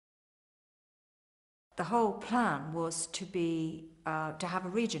the whole plan was to have a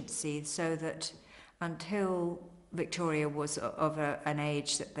regency, so that until Victoria was of an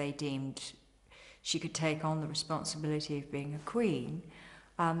age that they deemed she could take on the responsibility of being a queen,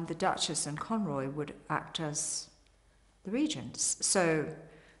 the Duchess and Conroy would act as the regents. So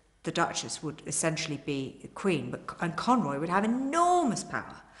the Duchess would essentially be the queen, and Conroy would have enormous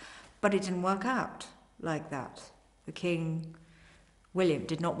power. But it didn't work out like that. The King, William,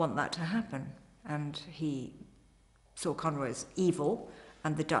 did not want that to happen, and he saw Conroy as evil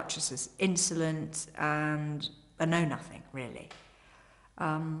and the Duchess as insolent and a know-nothing, really.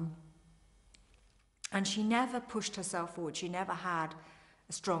 And she never pushed herself forward. She never had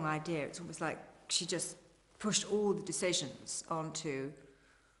a strong idea. It's almost like she just pushed all the decisions onto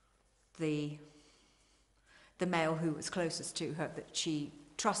the male who was closest to her, that she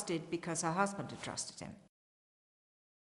trusted because her husband had trusted him.